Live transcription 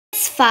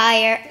It's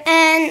fire.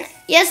 And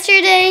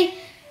yesterday,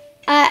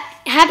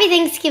 happy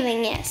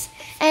Thanksgiving, yes.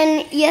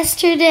 And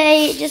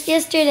yesterday, just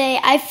yesterday,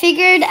 I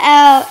figured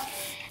out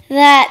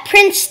that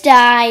Prince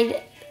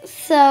died.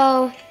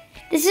 So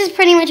this is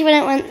pretty much what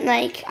it went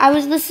like. I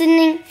was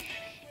listening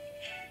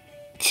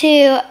to,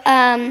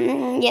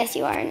 yes,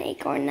 you are an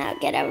acorn. Now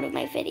get out of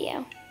my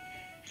video.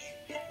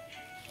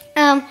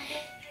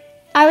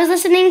 I was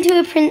listening to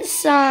a Prince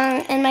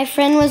song, and my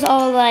friend was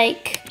all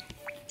like,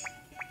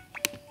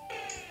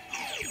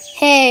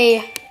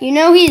 "Hey, you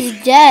know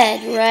he's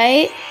dead,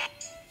 right?"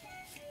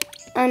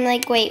 I'm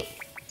like, "Wait,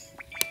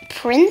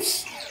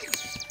 Prince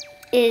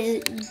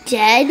is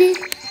dead?"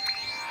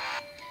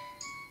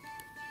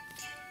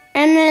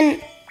 And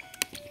then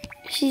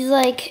she's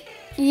like,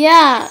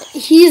 "Yeah,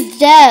 he's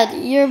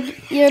dead.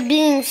 You're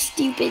being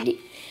stupid.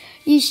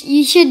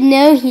 You should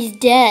know he's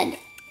dead."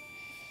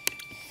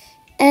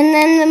 And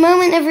then the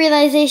moment of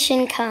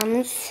realization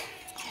comes,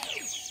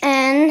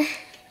 and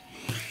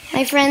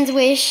my friend's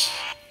wish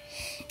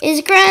is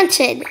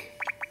granted.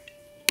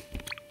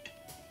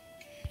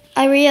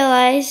 I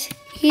realize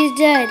he's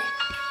dead.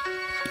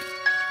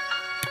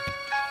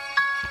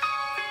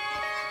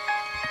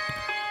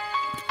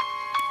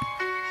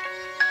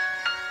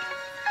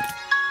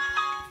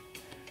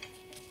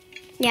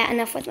 Yeah,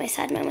 enough with my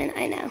sad moment,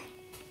 I know.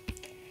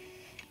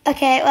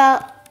 Okay,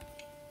 well,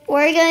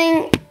 we're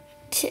going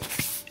to...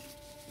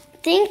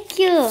 Thank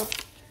you.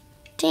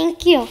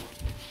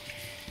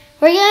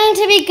 We're going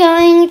to be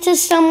going to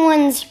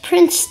someone's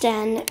Prince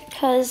den,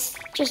 because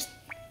just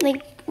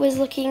like was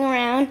looking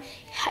around.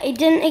 I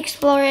didn't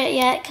explore it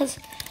yet because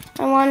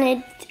I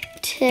wanted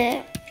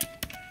to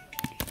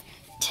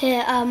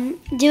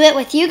do it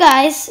with you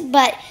guys,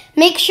 but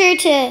make sure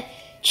to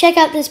check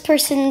out this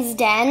person's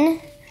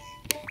den,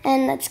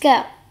 and let's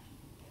go.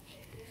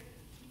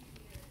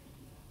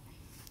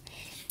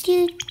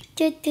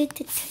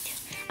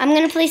 I'm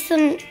going to play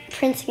some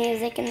Prince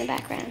music in the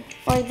background.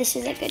 Or this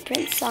is a good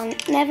Prince song.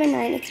 Never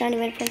mind, it's not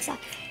even a Prince song.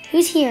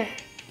 Who's here?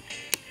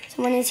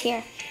 Someone is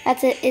here.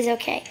 That's it, is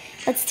okay.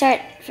 Let's start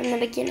from the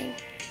beginning.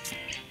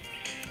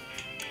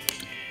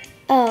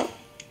 Oh,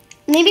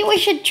 maybe we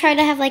should try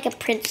to have like a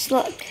Prince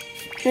look.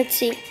 Let's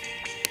see.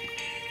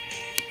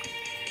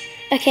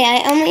 Okay,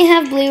 I only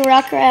have blue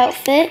rocker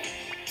outfit,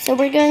 so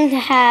we're going to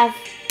have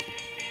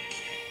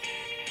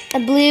a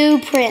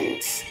blue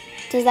Prince.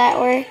 Does that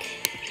work?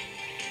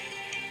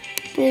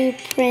 Blue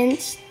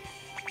Prince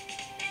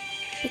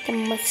with a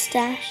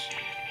mustache.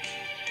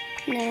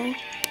 No.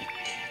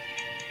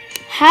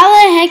 How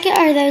the heck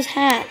are those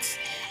hats?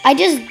 I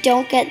just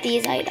don't get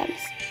these items.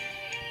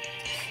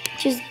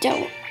 Just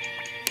don't.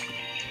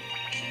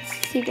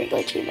 It's super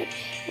glitchy, but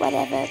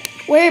whatever.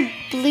 We're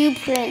Blue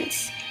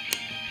Prince.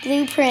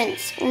 Blue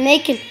Prince. We're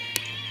making...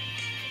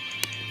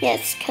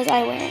 Yes, because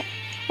I wear it.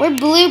 We're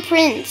Blue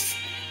Prince.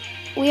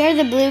 We are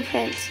the Blue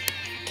Prince.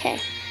 Okay.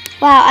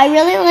 Wow, I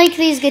really like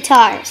these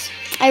guitars.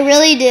 I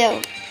really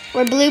do.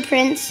 We're Blue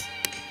Prince.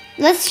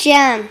 Let's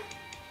jam.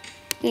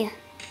 Yeah.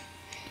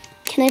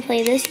 Can I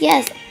play this?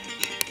 Yes.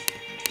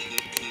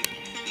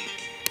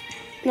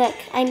 Look,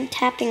 I'm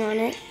tapping on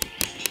it.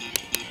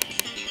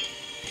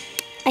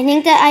 I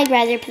think that I'd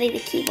rather play the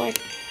keyboard.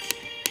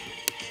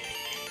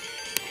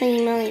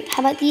 Holy moly. How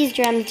about these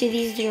drums? Do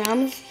these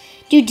drums?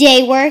 Do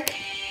they work?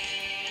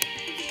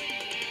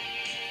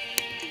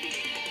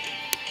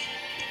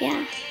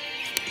 Yeah.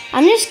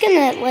 I'm just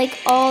gonna like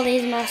all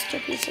these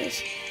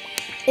masterpieces.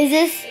 Is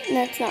this?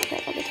 That's not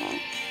purple guitar.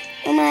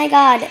 Oh my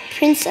god,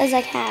 Prince as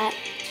a cat.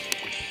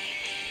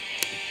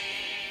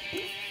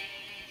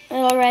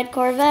 Little red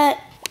Corvette.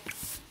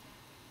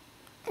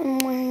 I'm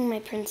wearing my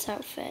Prince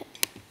outfit.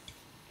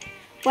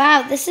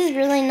 Wow, this is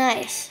really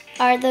nice.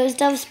 Are those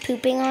doves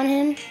pooping on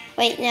him?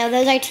 Wait, no,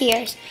 those are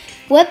tears.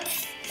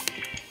 Whoops.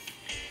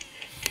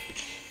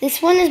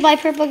 This one is by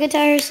Purple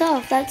Guitar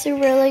herself. That's a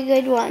really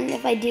good one,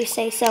 if I do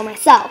say so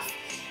myself.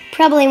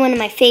 Probably one of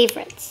my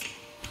favorites.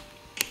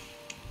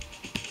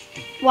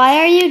 Why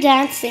are you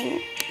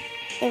dancing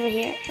over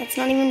here? That's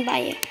not even by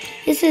you.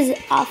 This is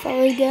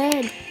awfully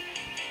good.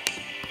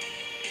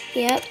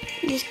 Yep,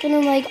 I'm just gonna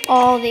like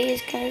all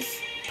these because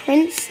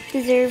Prince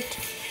deserved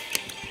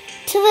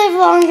to live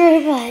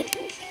longer, but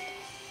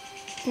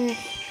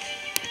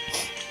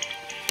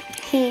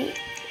he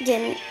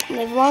didn't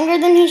live longer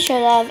than he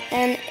should have,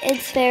 and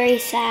it's very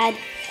sad.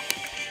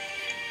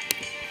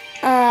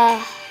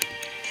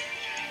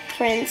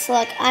 Prince,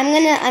 look,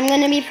 I'm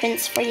gonna be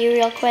Prince for you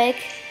real quick.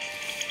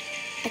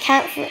 I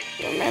can't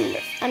remember.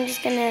 I'm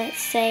just gonna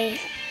say,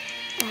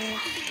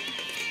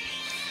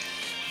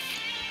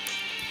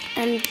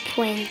 I'm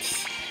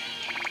Prince.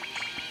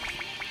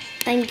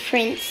 I'm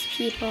Prince,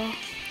 people. I'm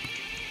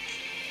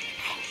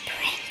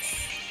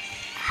Prince.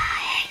 Oh,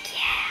 heck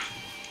yeah.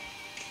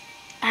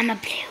 I'm a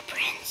blue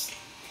Prince.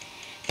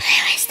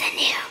 Blue is the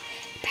new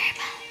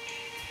purple.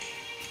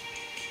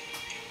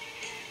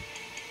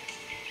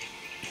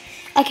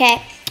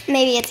 Okay,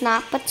 maybe it's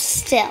not, but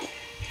still.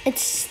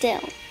 It's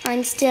still.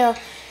 I'm still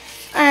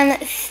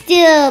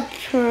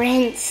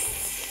Prince.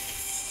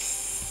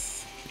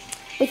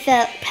 with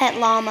a pet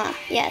llama.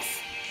 Yes.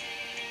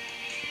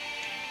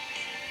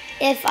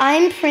 If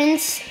I'm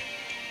Prince,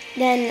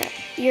 then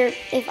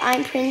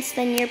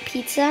you're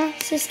pizza,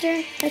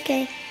 sister?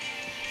 Okay.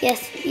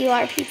 Yes, you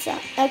are pizza.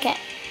 Okay.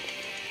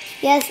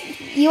 Yes,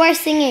 you are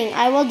singing.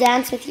 I will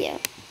dance with you.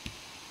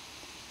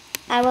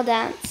 I will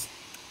dance.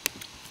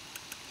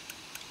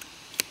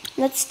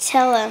 Let's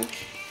tell him.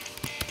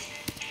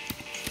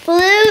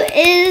 Blue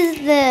is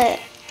the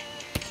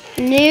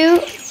new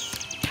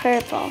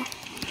purple.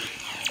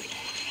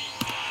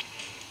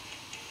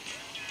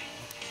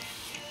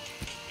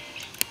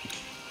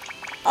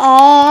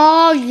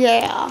 Oh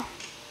yeah.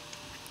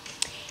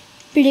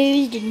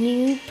 Blue's the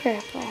new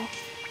purple.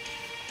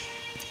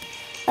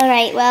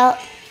 Alright, well,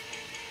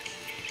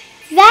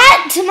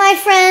 that, my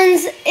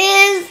friends,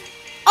 is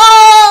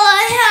all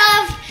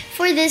I have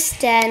for this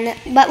den,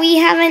 but we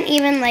haven't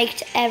even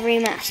liked every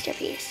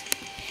masterpiece.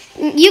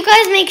 You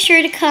guys make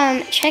sure to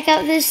come check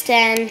out this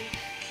den.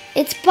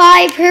 It's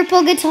by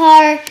Purple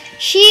Guitar.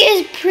 She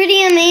is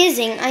pretty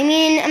amazing. I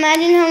mean,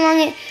 imagine how long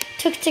it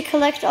took to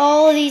collect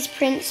all of these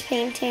Prince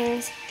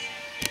paintings.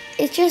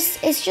 It's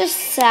just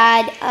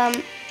sad.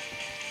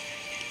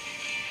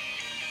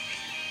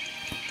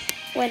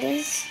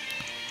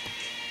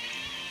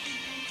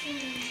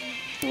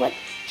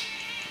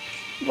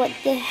 What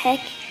the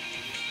heck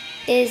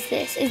is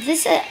this? Is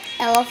this an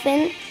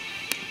elephant?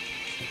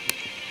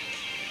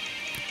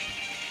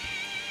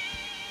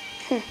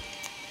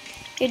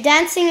 You're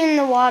dancing in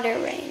the water,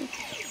 Rain.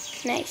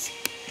 Nice.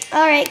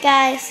 Alright,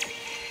 guys.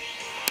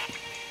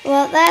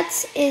 Well,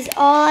 that is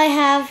all I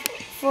have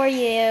for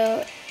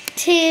you.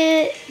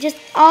 Just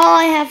all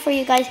I have for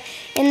you guys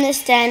in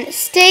this den.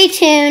 Stay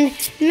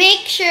tuned.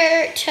 Make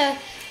sure to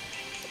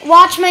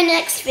watch my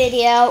next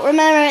video.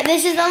 Remember,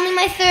 this is only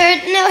my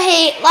third. No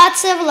hate.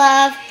 Lots of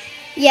love.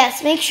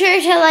 Yes, make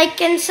sure to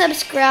like and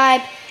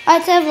subscribe.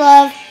 Lots of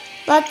love.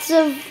 Lots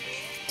of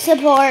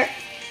support.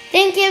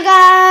 Thank you,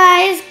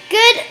 guys.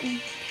 Good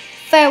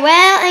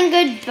farewell and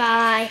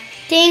goodbye.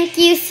 Thank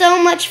you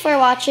so much for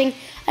watching.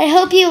 I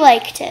hope you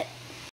liked it.